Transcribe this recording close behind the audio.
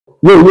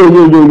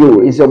Yo,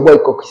 it's your boy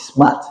Cocky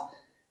Smart.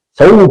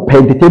 So we pay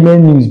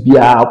entertainment news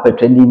bia, or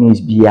trending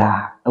news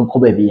bia, and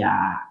cover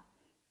bia.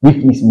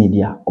 Weekmix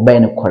media, obey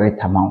the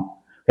correct amount.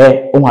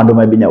 Hey, do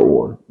my be na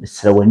wall.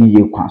 Mr. When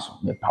you cancel,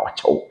 me power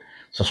chow.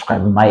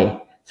 Subscribe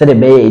my. Say the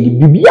bay, the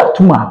bibia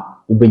tuma,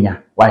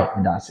 ubenya. Why,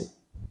 that's it.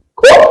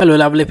 Hello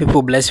lovely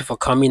people, bless you for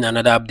coming.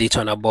 Another update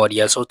on our board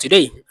here. So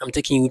today I'm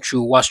taking you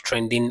through what's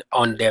trending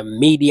on the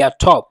media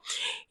top.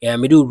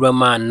 Me do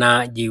Rama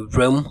na the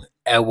room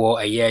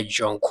ewo a year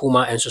John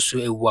Kumah and so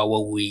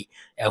ewo we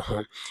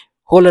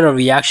whole lot of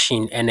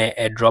reaction and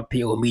a drop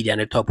on media on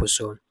the top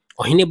also.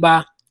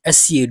 Oheneba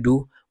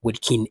Asiedu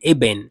with King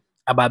Eben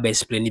about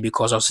explaining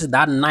because of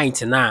that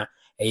night na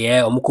a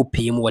year omuko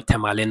pay mu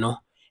watermelon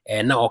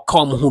na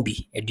oka ho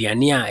bi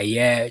aduane a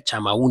ye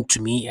chama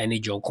Wontumi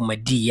and John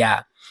Kumah di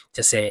ya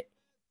to say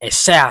a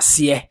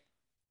share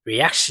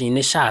reaction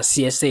ne share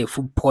say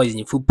food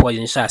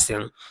poison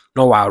share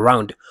no wa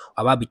around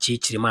aba bi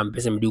chichiri man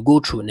person do go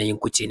through na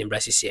yinkuti ne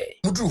brasi say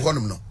mudru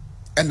honum no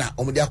e na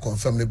omudia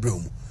confirm ne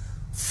bremu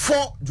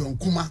for John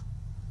Kumah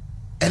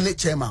and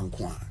chairman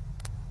kwa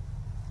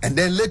and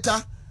then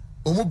later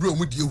omubro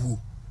omudie hu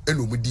and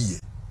omudie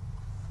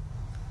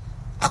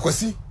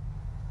akwasi.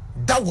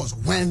 That was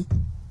when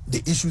the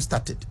issue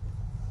started.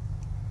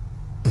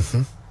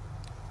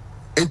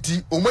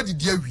 Enti omadi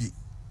dia wi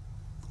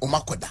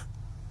omakoda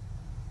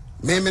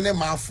me ne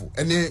mafu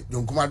ene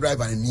John Kumah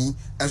driver ni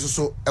enso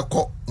so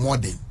eko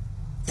modern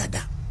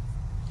yada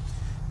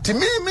ti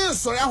me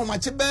so ya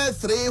homache be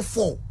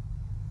 3-4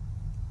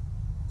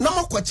 na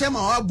makwa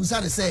chema wa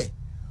busa ne say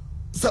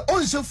so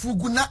onse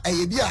fugu na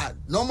ayebi a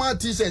normal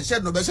t-shirt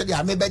shirt no be she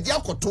dia me be dia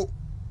koto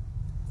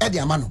e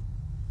dia ma no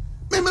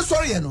me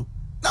sorry ye no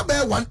na be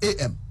 1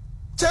 a.m.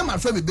 chairman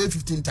friend me be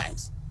 15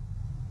 times.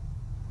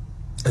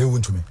 You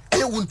want to me?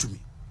 You want to me?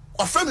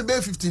 Or friend me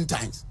be 15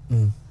 times.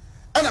 And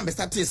I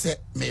start to say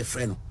me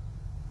friend.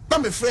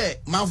 But me friend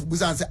man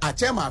busa say a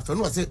chairman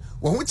friend was say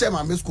when we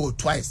chairman me score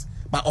twice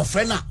but a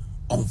friend na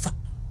on fa.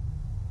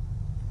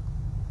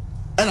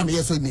 And I me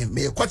so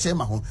me ko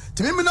chairman ho.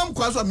 Ti me nam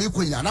kwa so me ko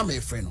nya na me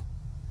friend no.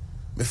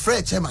 Me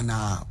friend chairman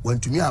na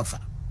Wontumi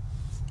afa.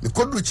 Me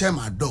ko do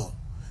chairman door.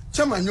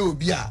 Chairman no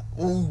obi a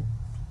o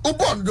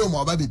born do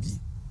mo ba baby.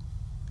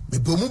 Me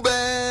bomu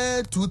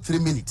be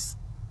 2-3 minutes.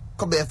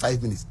 Come be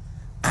 5 minutes.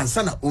 And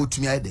sana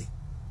Wontumi ade.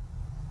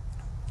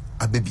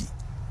 A baby.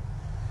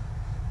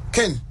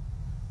 Ken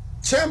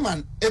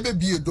chairman ebe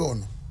bi do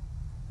no.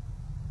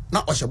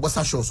 Na o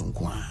shebosa shows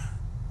nko a.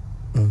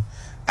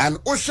 And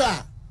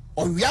osha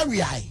on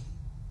wi ai.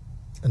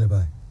 And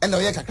bye. And o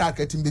ye kakra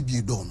kratim be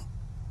bi do no.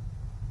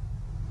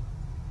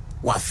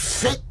 Wa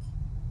fe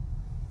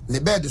ne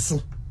bed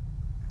so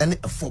ene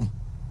afom.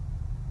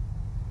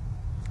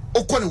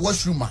 Okọ ne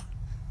washroom a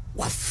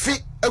wa fe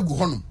agu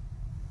honum.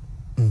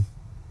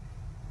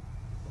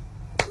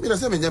 Me na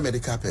say me nya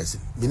medical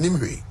person. Me nim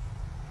hwe.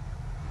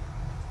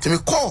 Ti me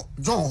call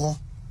John ho.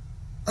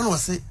 And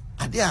was say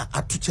ade a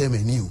atu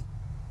chairman ni o.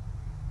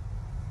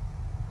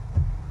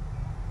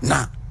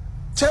 Na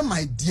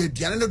chairman die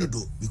aduane no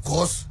dodo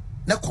because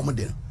na come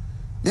there.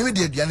 Me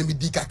die aduane me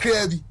di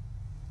kakra bi.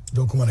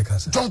 John Kumah the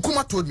casa. John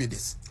Kumah told me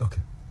this.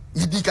 Okay.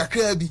 Me di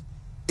kakra bi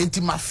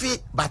enti ma fe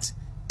but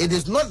it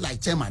is not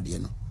like chairman there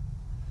no.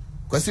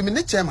 Because me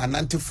ne chairman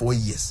 94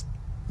 years.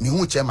 Me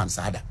hu chairman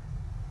sada.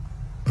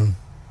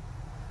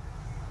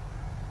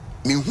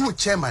 Me hu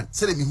chairman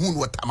say me hu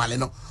watermelon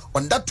no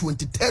on that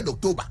 23rd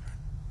October.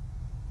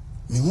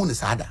 Me hu ne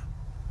sada.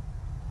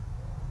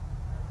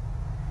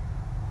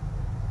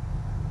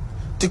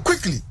 Te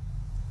quickly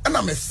and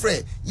I'm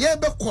afraid ye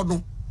be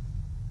kono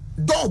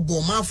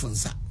double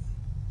mafunsa.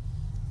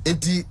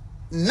 Enti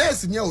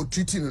nurse nya o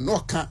treating no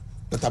ka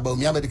that about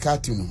me medical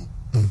team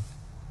no.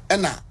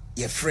 And na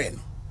ye friend.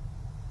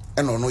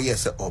 And no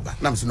yes oba.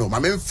 Na me say no, ma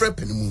me friend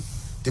penimu.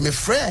 Te me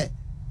friend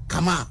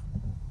kama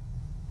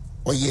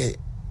oye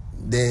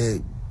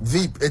the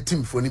VIP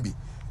team for nibi.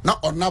 Na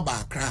ona ba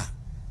akra.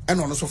 And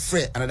on also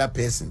friend another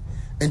person.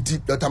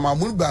 Enti Dr.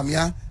 Mamun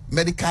Bamia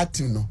medical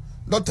team no.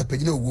 Dr.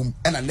 Pegino womb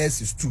and a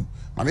nurses too.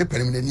 Ma me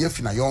penimu near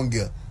fina young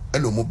girl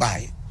elo mo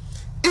buy.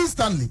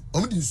 Instantly,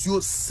 only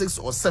 6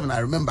 or 7 I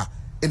remember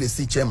in the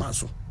C chairman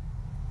so.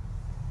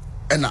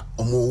 And na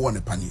omo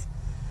one pani.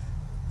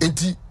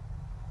 Enti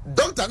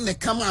doctor ne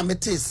come and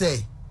mete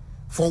say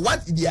for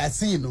what they are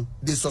seeing no,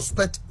 they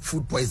suspect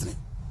food poisoning.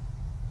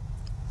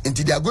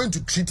 Enti they are going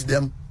to treat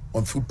them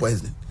on food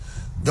poisoning.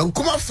 John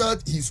Kumah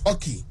felt he's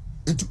okay.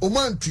 Enti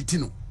omo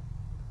treating no.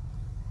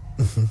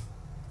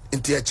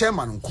 Enti a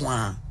chairman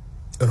kwa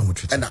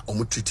and na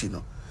omo treating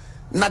no.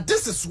 Now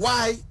this is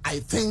why I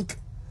think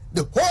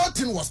the whole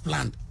thing was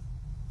planned.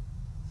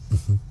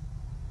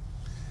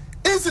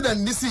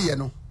 Incident this year,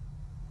 no.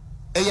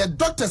 A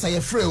doctors are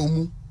afraid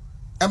omu,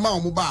 ema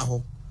omu ba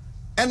ho,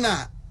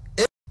 ena.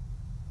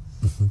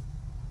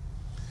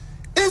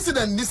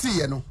 Incident this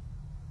year, no.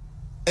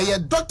 A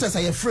doctors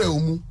are afraid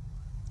omu,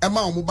 ema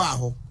omu ba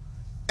ho,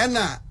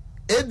 ena.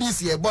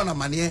 ADC born a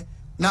manie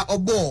na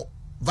obo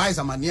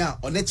vice mania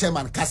or ne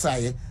chairman kasa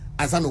ye,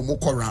 as an omu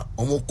kora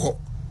omu ko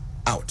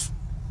out.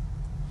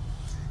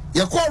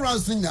 Your call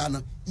runs in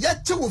Yana,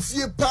 yet you will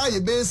fear pie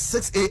be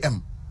 6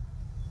 a.m.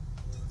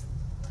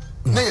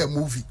 Nay, a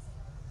movie.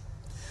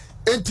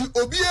 Enti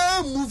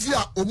obia movie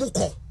a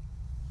omuko.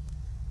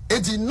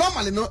 Enti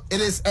normally no, it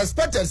is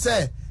expected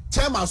say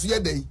chairman so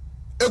day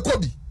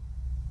ekobi.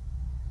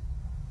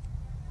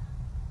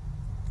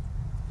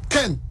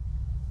 Ken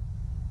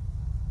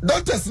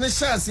doctors ne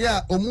chance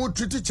here omu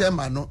treat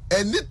chairman no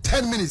and need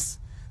 10 minutes.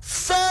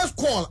 First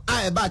call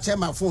I about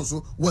chairman phone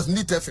so was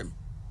Neat FM.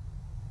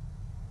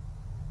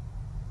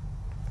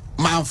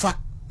 Manfa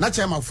na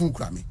chairman phone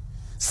krami.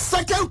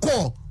 Second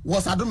call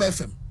was Adum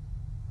FM.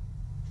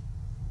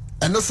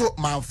 And also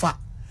Manfa.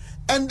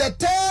 And the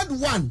third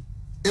one,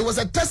 it was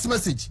a text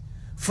message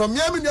from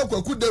Yami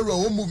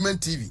Nyakudero Movement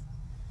TV.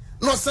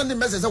 No sending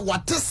message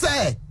what to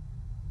say.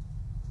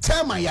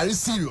 Chairman yari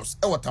serious.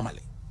 Ewa tamale.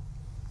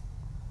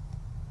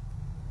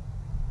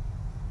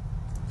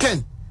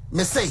 Ken,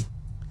 me say,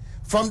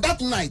 from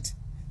that night,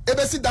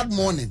 ever see that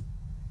morning,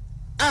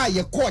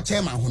 ye call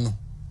chairman huno.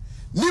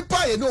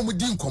 Nipa ye no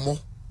mudin komo.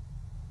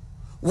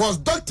 Was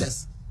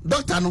doctors,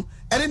 doctor no,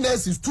 and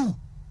nurses too.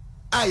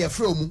 Ye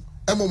from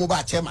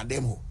Emomoba chairman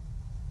demo.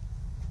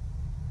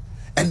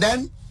 And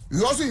then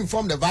we also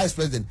informed the vice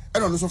president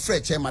and also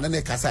Fred chairman and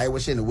the Kasai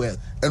was in the well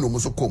and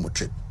almost Como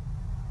trip.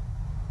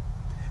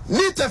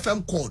 Neat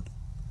FM code,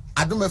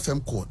 Adum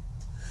FM code.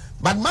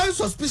 But my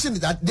suspicion is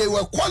that they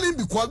were calling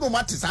because no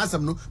matter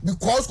no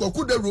because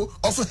Kokudero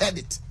also heard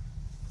it.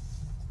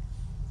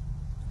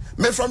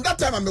 Me from that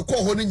time I'm a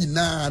call holding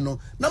no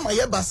my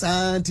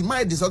basanti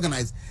my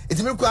disorganized. It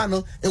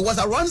was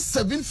around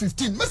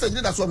 7:15. Message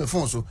that's what my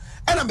phone so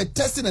and I'm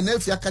testing an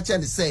FIA catcher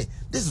and say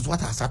this is what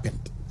has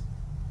happened.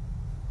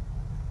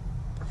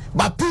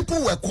 But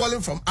people were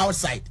calling from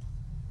outside.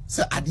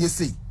 So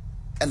ADC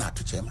and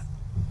to chairman.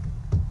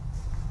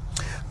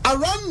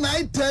 Around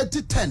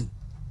 9:30, 10.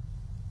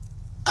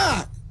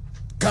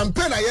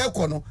 Campaign a year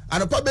kono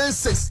and a probably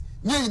 6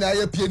 near in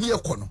a pioneer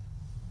kono.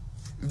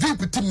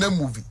 VIP team na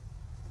movie.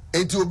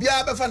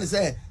 Ethiopia befan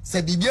say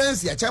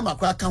Bibians ya chama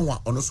kwa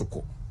kanwa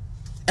onosoko.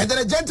 And then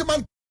a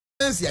gentleman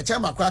ya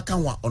chama kwa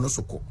kanwa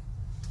onosoko.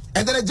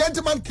 And then a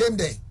gentleman came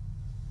there.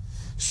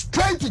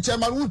 Straight to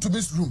Chairman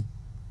Wontumi's room.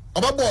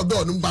 Oba board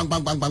door bang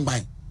bang bang bang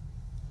bang.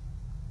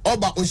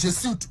 Oba Oshe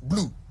suit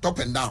blue top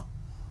and down.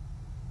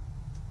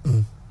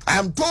 I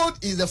am told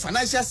he's the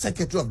financial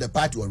secretary of the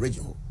party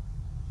original.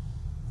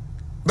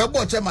 But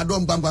boy Chairman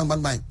don bang bang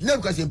bang bang.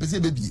 Never because you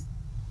baby.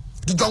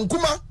 To John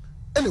Kumah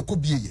and the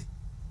Kobi.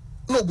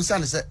 No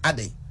Busan said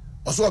Ade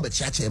also a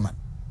chairman.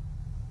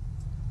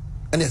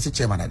 And yes,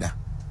 chairman ada.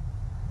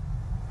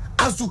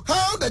 As to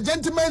how the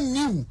gentleman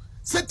knew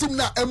set him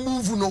now a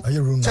move no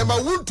Chairman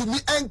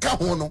Wontumi anchor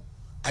hono.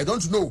 I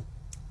don't know.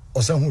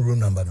 Or some room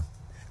number. No?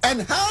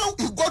 And how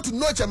he got to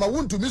know Chairman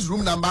Wontumi's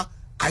room number,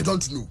 I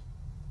don't know.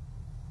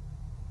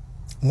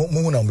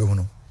 Mihuna.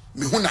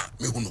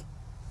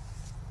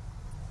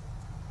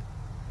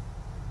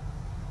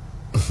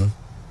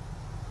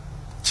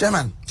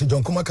 Chairman. So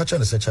John Kumah catch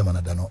and say chairman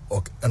adano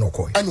okay and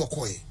Okoy. And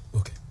Okoy.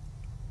 Okay.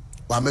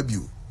 Well maybe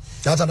you.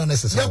 That's not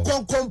necessary. They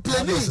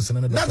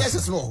complaining. Not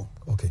necessary.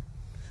 Okay.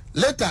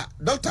 Later,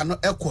 Doctor no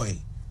Okoy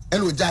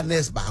and we just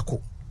nurse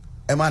bako.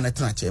 A man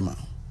at chairman.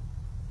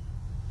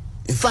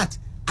 In fact,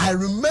 I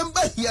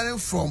remember hearing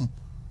from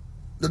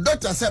the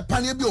doctor said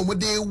Panya be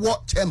omode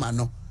what chairman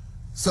no.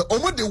 So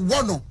omode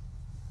one no.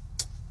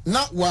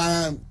 Not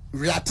one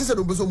reacted to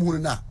Buzo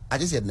na. I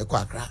just said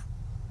Nekakra.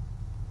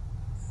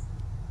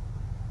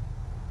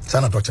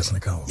 Sana doctors in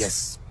the car.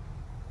 Yes.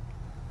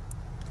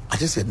 I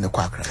just said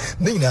Nekakra.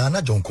 Nina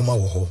na John Kumah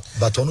wo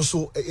but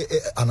also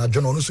ana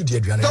John also di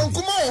aduane. John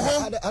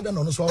Kumah I don't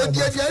know so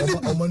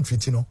on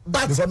treat no.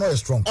 But before no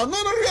strong.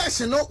 Another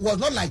reaction no was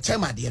not like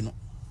chairman there no.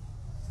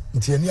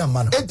 Nti eni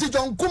amana. Enti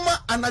John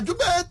Kumah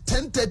anajuba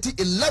 10:30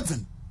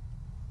 11.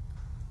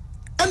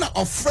 And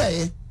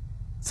ofre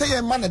say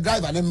a man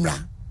driver na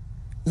mra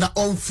na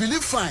on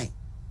feel fine.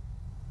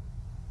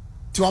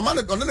 To a man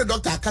on the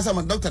doctor akasa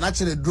doctor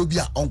actually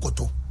drobia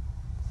onkoto.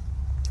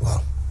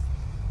 Wow.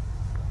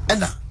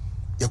 And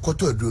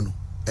yakoto edru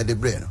e de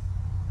brain.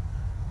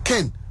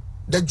 Ken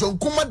the John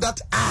Kumah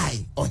that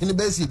I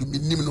Oheneba Asiedu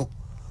minim no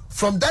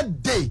from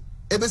that day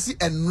ebesi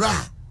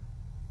enra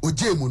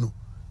ojemu no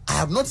I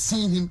have not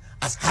seen him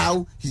as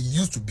how he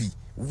used to be,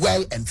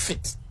 well and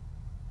fit.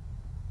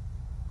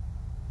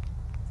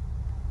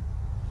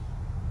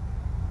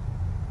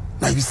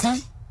 Now you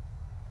see?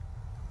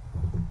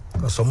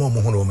 So more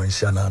no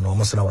mention no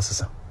almost na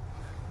wasesa.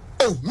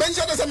 Oh,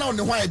 mention this now on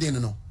the why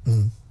didn't know.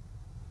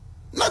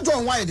 Not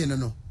John why didn't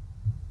know.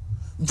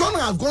 John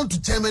has gone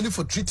to Germany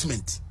for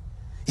treatment.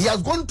 He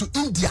has gone to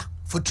India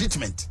for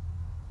treatment.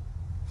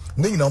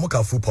 Ning na mo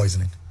food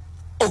poisoning.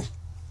 Oh,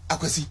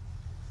 akwesi.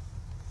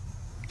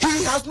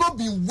 He has not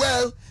been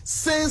well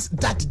since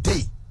that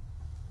day.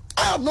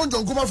 I have known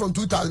John Kumah from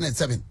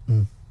 2007.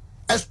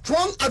 A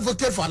strong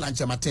advocate for Alan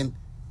Martin.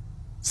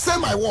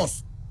 Same I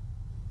was.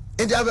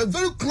 And they have a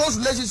very close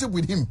relationship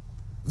with him.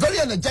 Very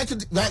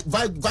energetic,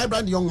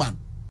 vibrant young man.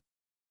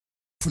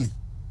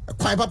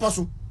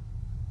 So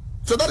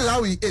that is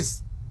how he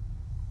is.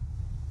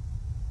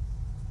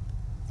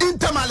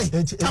 Tamale.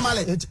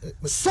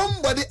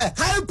 Somebody, a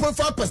high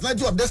profile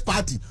personality of this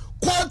party,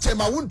 called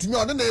Chema Wontumi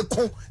on the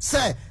call,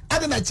 say, I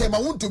don't know Chema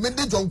Wontumi,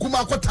 the John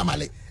Kumah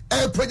Tamale,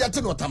 a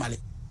project no Tamale.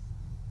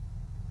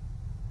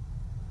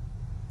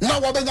 Now,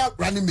 what about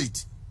running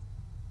mate?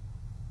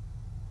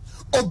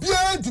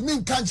 Obia to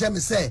me can't me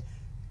say,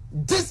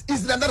 this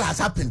incident that has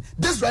happened,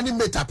 this running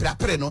mate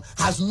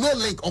has no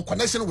link or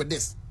connection with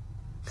this.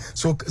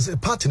 So, the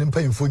party in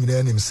paying for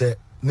him say,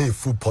 no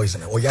food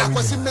poisoning or young.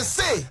 I me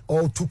say,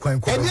 all 2 coin.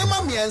 And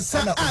Emma me and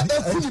son, and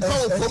Emma me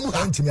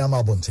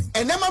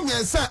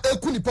and son, a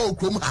kunipo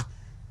kroma.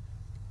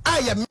 I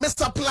am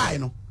Mr.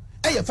 Plino,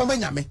 I am from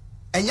Yame,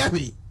 and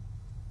Yami.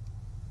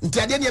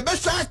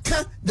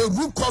 The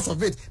root cause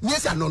of it.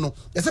 Yes, I no.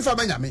 Yes, if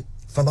I'm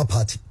from a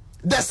party.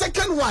 The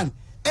second one,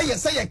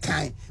 yes, I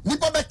can.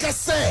 Nipobeka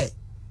say,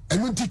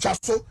 and we teach us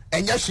so,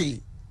 and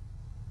yashi.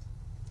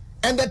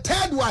 And the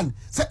third one,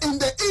 say in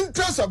the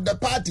interest of the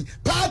party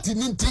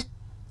ninti.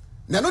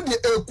 Now, not the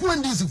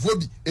Equandis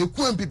phobi,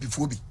 Equan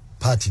phobi.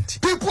 Party.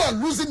 People are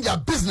losing their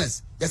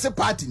business. Yes, a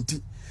party.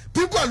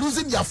 People are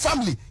losing their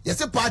family.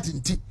 Yes, a party.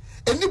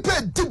 And you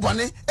pay deep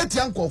money at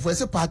young call for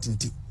a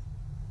party.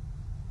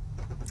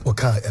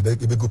 Okay, a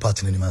big good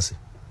party in the mass.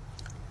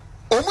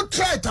 Omu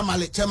try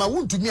tamale, Chema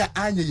Wontumi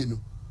anya you know.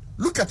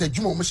 Look at a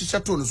Juma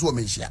Mushisha Tono so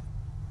mentia.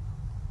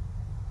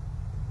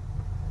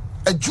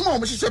 A Juma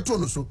Mushisha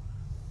Tono so.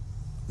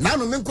 Now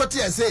no men kwati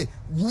say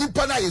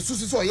nipana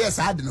yesusi so yes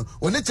I don't know.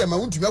 One Chema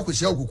Wontumi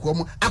akohia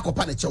okokomo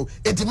akopa ne chew.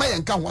 Edima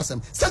yenka ho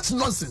asem. Such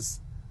nonsense.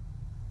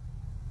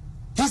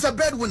 He's a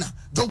breadwinner.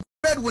 Don't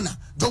breadwinner.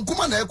 Don't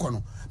Kumah na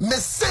ekono. Me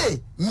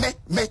say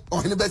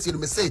Oheneba Asiedu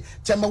me say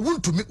Chema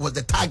Wontumi was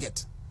the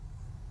target.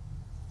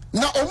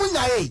 Na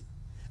omunyae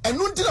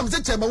enunti na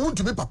mse Chema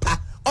Wontumi papa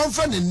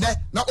onfa ne nne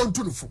na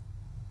ontunufu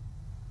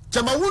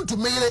Chema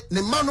Wontumi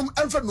ne manum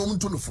enfa no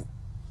ontunufu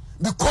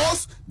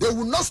because they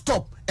will not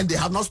stop and they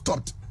have not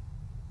stopped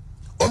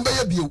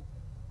ombeye bio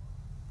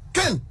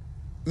ken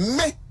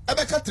me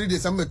abeka 3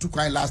 days am to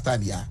cry last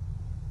time ya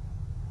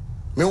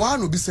me wa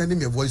no be sending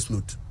me a voice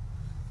note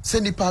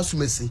send it pass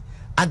me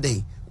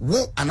adey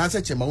wo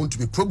anase Chema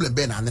Wontumi problem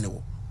be na ane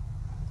wo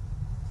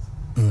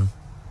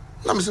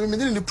na me say me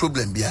need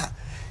problem bia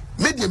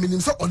media minim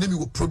so onemi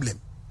wo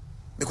problem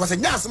because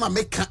enya asema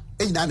meka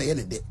enyina na ye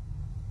ne de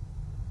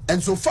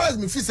and so far as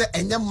me feel say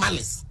enya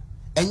malice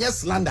enya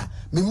slander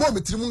me mo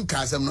metrimu nka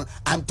asem no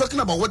I'm talking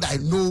about what I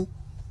know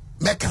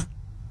meka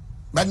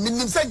but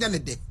minim say enya ne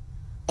de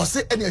o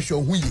say enya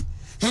hwe hu yi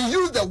he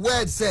used the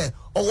word say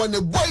or when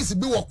the boys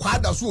be wo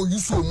kwada so o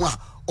use mu a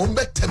o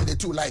mbetem the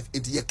two life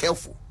it ye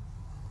careful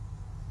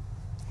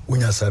when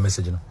you say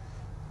message no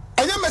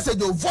enya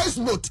message o voice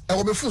note e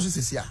wo me phone so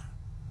sesia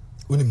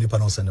unim nipa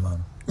no send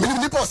man me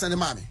nipa send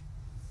man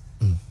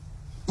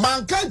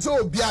man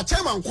can't be a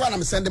chairman kwa na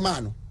me send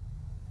man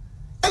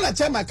and a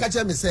chairman catch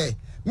me say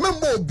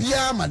member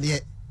bia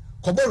mane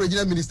kobo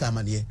regional minister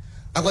mane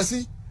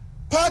akwasi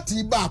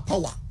party ba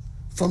power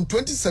from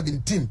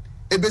 2017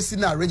 ebesi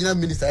na regional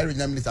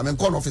minister me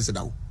call office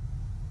da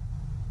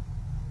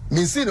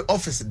me see the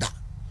office da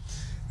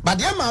but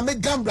the man me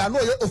gambra no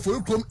ye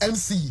oforukrom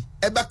MC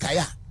ebe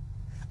kaya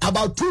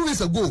about 2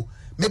 weeks ago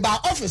me ba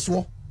office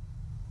wo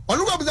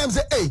onu go be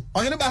say hey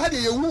Oheneba had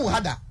ye hu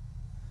hada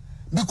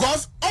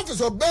because office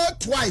of bear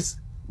twice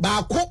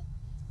ba ko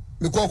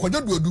me ko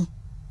kojo duodu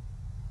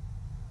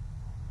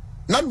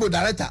not go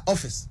director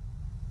office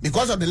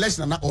because of the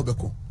election na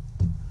obeko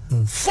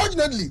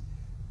fortunately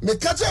me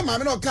catch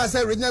am no can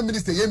say regional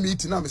minister ye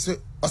meet now me say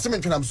oseme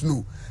ntwenam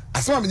snow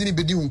asema me ni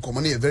bedi hu komo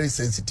na very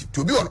sensitive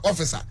to be an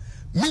officer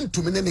mean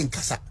to me ne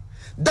nkasa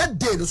that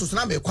day no so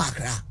na me kwa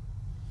akra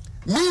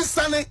me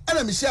sane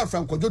ana me share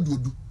from kojo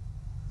duodu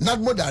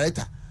not more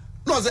director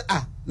no say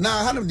na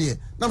hanum ne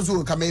na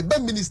so ka me ba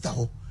minister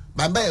ho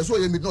ba ba so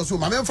ye meet no so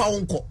ma me mfa wo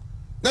nko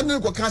na me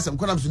nko kan asem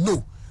ko na me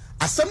no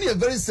asem ne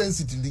very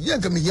sensitive ye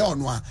nka me here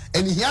ono a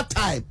and here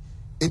time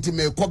enti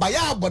me ko ba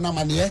ya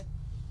abonamane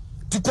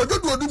ti kojo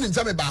duodu ni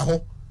nfa me ba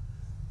ho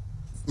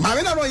ma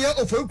me na no ye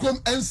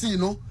ofenkom NC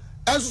no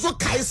enso so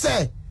kai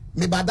say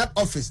me ba that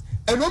office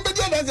and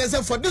nobody else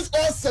say for this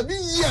all 7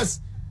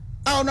 years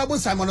honorable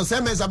Simon say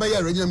me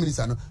say regional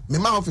minister no me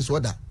ma office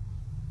order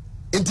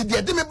enti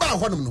de me ba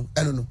ho no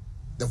eno no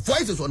the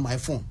voice is on my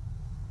phone.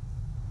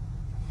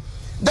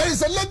 There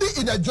is a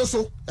lady in a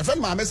Joso, a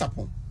friend my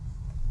mesapon.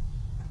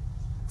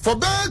 For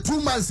about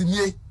 2 months in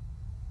ye,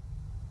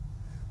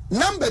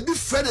 number be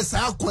friends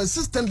are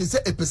consistently say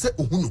a percent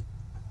uhuno.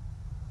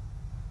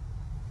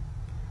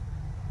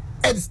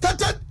 It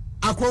started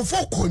a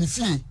confor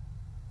conifie.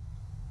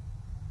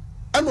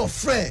 And of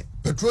friend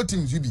patrol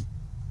teams you be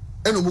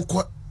and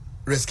no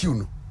rescue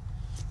no.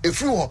 If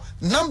you are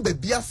number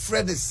be a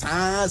friend say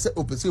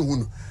a percent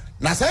uhuno.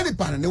 Na say the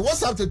pan ne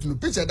WhatsApp to no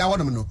picture that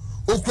one no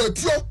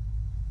okuatuo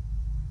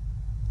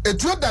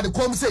etuo that the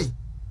come say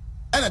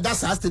and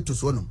that's our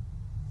status one.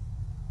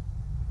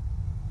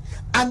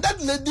 And that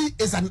lady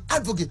is an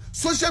advocate.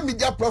 Social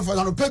media platforms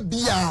and pay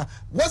bia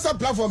WhatsApp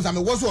platforms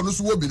and was on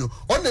so obi no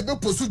on the be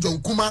post John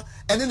Kumah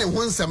and then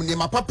one 7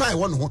 my papa I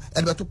want ho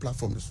and better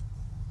platforms.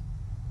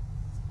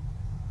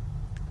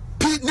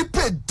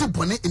 be deep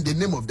on it in the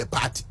name of the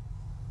party.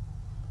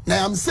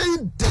 Now I'm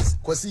saying this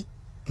because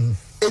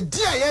a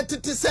dear yet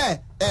to say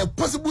a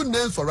possible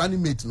name for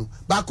running mate no,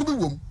 but could be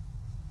womb.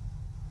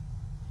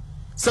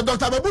 So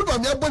Dr. Babu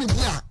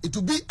here, it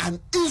will be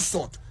an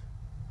insult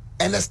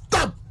and a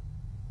stab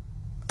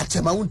at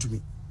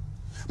Wontumi.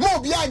 More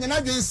behind and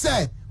I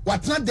say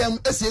what not them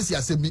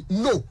SSC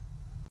no.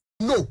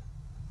 No.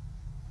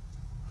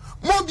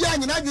 More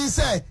behind and I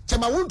say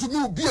Wontumi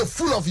will be a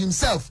fool of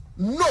himself.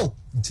 No.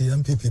 The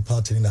MPP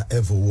party in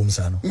ever wombs.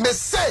 Me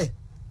say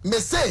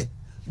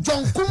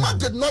John Kumah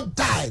did not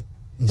die.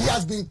 He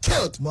has been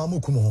killed.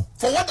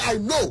 For what I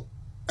know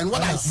and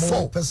what I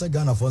saw.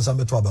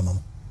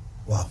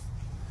 Wow.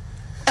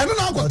 I don't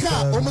know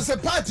how almost a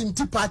party in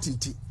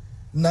tea.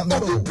 And I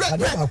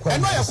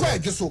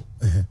acquired you so.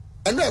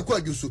 And I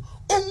acquired you so.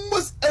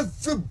 Almost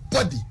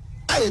everybody.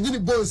 I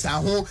need bones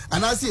at home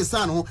and I see a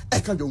son who I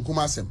can't John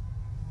Kumah sem.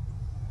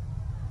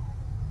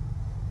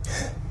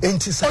 But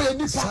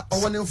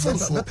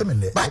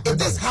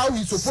it is how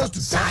he's supposed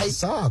to die.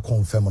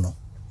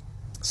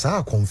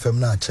 Sir, confirm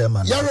now,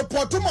 chairman. Your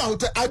report to my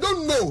hotel. I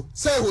don't know.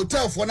 Say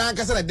hotel for now. I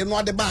said I didn't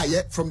want to buy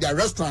it from their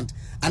restaurant.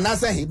 And I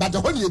say, but the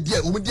whole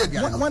idea,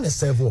 one is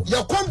several.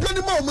 Your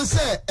complaining mom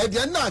say, and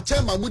you're not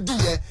chairman would do.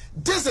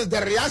 This is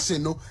the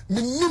reaction. No,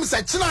 minimum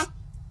sachina.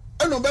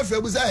 I know better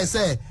was I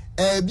say,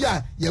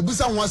 yeah,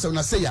 Yabusa once on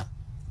a say,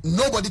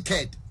 nobody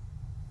cared.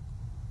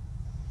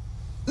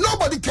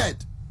 Nobody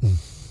cared.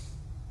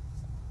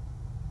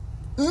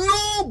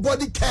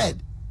 Nobody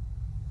cared.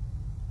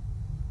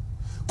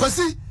 Because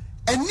see,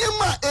 and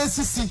Yama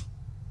ACC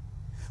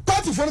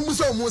party for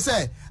Musa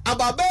say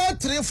about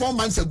 3-4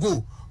 months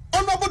ago,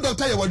 Honorable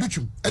Dr.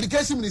 Yawaduchum,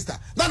 Education Minister,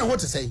 none of what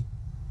to say.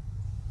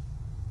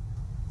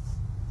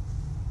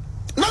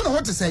 None of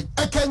what to say.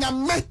 I can't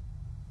make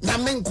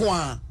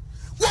Namenqua.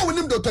 What will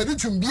him Dr.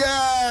 Duchum be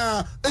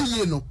a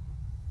year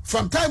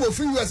from time of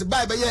 3 years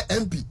by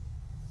MP.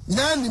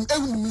 Nan in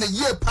a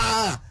year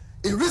pa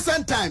in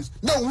recent times,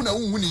 no one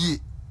win a year.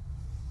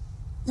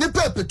 Ne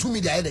paper to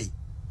me the other day.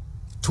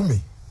 To me.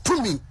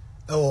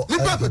 Oh, you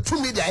paper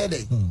to me the other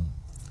day.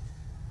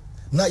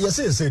 Now, you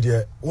say,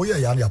 dear, oh,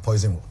 yeah,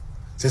 poison.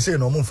 Say,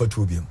 no more for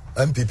tubium.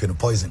 MPP no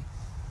poison.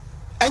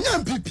 And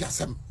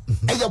MPP,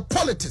 and your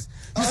politics.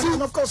 You see,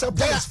 of course,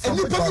 politics. And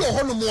you probably a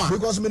whole more.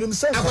 Because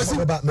Minister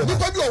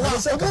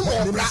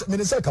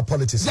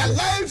politics. Their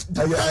lives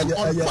depend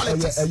on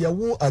politics. A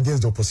war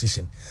against the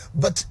opposition.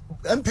 But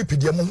MPP,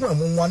 the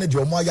Moon wanted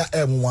your Maya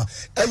M1.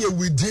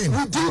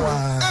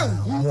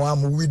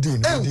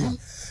 Within.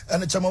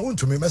 And it's a moon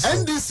to me,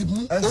 and this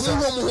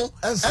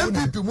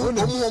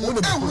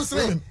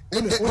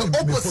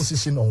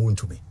position on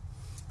Wontumi.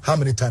 How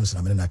many times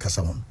I'm in a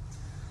Casamon?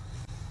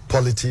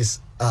 Politics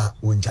are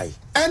Unjai.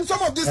 And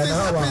some of these things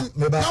happen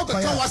now. The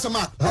town was a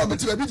mark. How many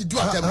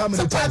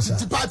times?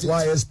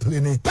 Why is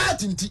plenty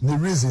the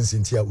reasons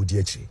in Tia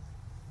Udiechi?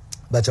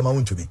 But I'm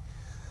on to me.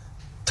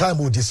 Time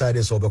will decide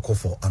is over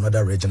for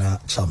another regional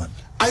chairman.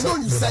 I know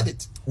you said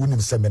it.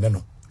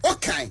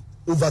 Okay.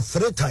 Over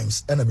 3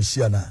 times, and I'm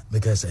Shiana,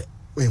 because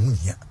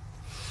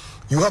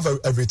you have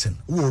everything.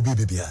 Who will be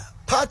BBA?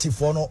 Party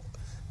for no,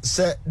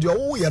 say, the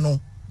old yano,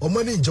 or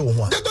money in Joe.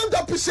 They don't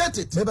appreciate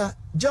it. Maybe,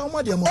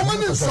 Jama, maybe,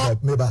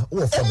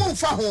 or for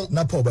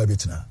not poor baby,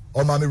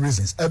 or mommy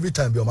reasons. Every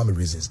time, your mommy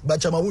reasons. But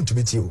Jama won't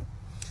meet you.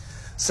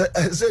 Say,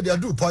 they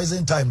do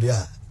poison time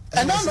there.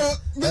 And I know,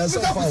 say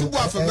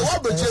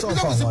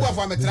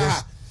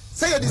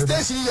the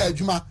station here,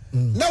 Juma.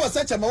 Now,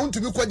 such amount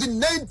to be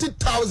quoting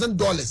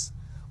 $90,000.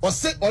 Or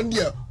sit on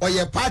there or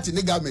your party in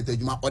the government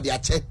or their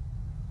check.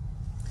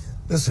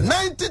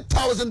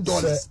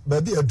 $90,000.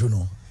 Baby, I do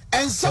know.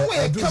 And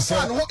somewhere in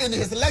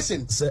his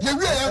election, you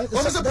really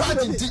was a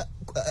party.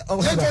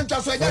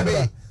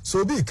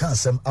 So be can't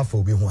some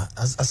afro be one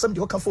as some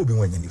you can for be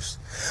when you news.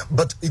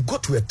 But it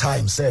got to a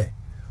time, say,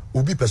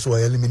 will be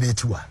persuaded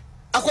eliminate you.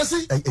 I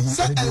see, and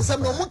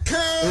some no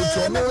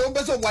can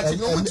watching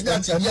no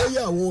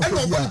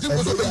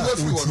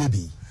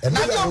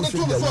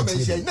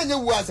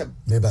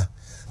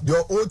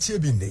your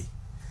OTB day.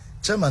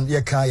 Chairman, ye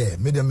kaya,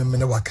 medium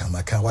menewaka,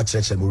 maka, what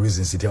church and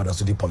reasons city or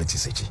the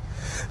politics.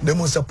 The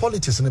most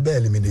politics in the bay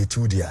eliminate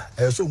 2 dear.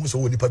 I so much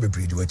only public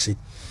breed,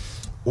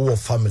 or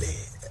family,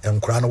 and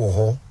crown or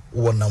hall,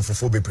 or none for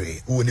phobia,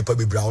 who only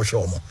public brow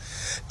show.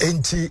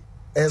 Ain't he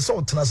a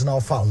sort now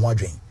found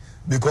wondering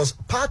because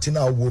party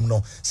now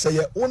woman say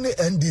only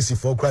NDC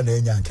for crown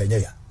and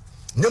Kenya.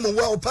 No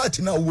more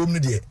party now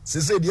woman dear,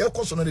 say the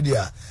cost on the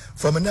dear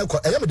from a neck.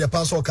 I am the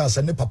pastor cast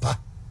and the papa.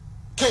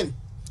 Ken.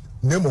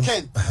 Nemo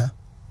Ken.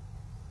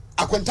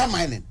 Akwanta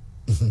mining.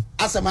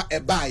 Asama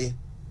ebaye.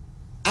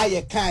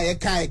 Aye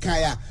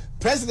kaya.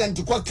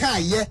 President kwa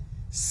kaya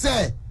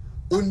say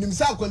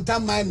unimsa akwanta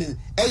mining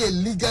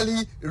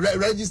legally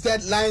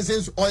registered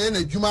license or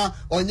any juma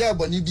or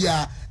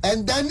bonibia.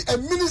 And then a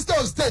minister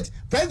of state,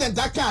 President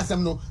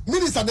Akasam no,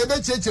 Minister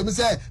Nebe Cheche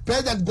say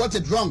President got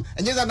it wrong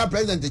and yes not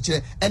President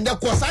Cheche and the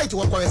quasite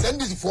what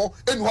send this for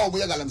and how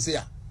we are galam say.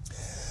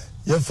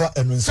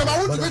 So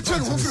I want to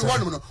return who free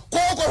one. Go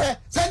ahead,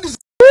 send this.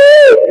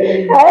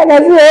 I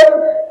can see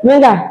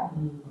Mega.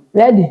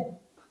 Ready.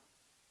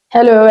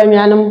 Hello,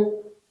 Emianum.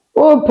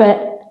 Open.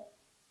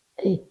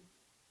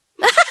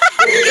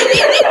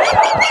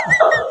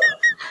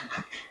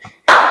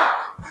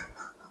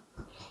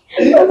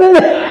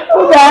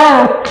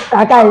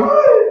 Okay.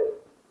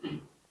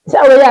 So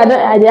we are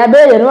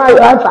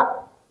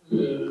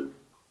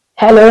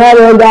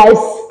hello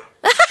guys.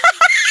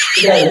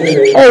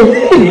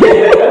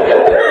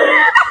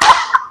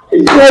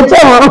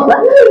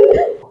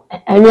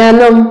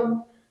 Emianum.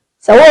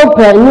 So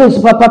open news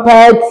papa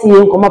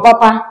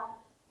papa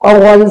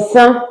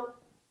kongonsa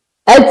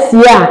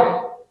etia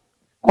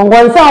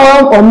kongonsa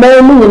won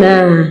komemu nyina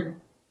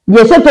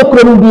ye seto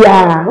krom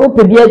bia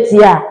ope bia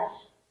tia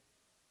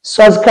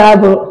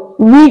subscribe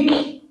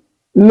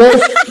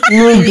Weekmix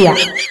media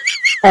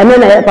ene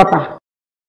na papa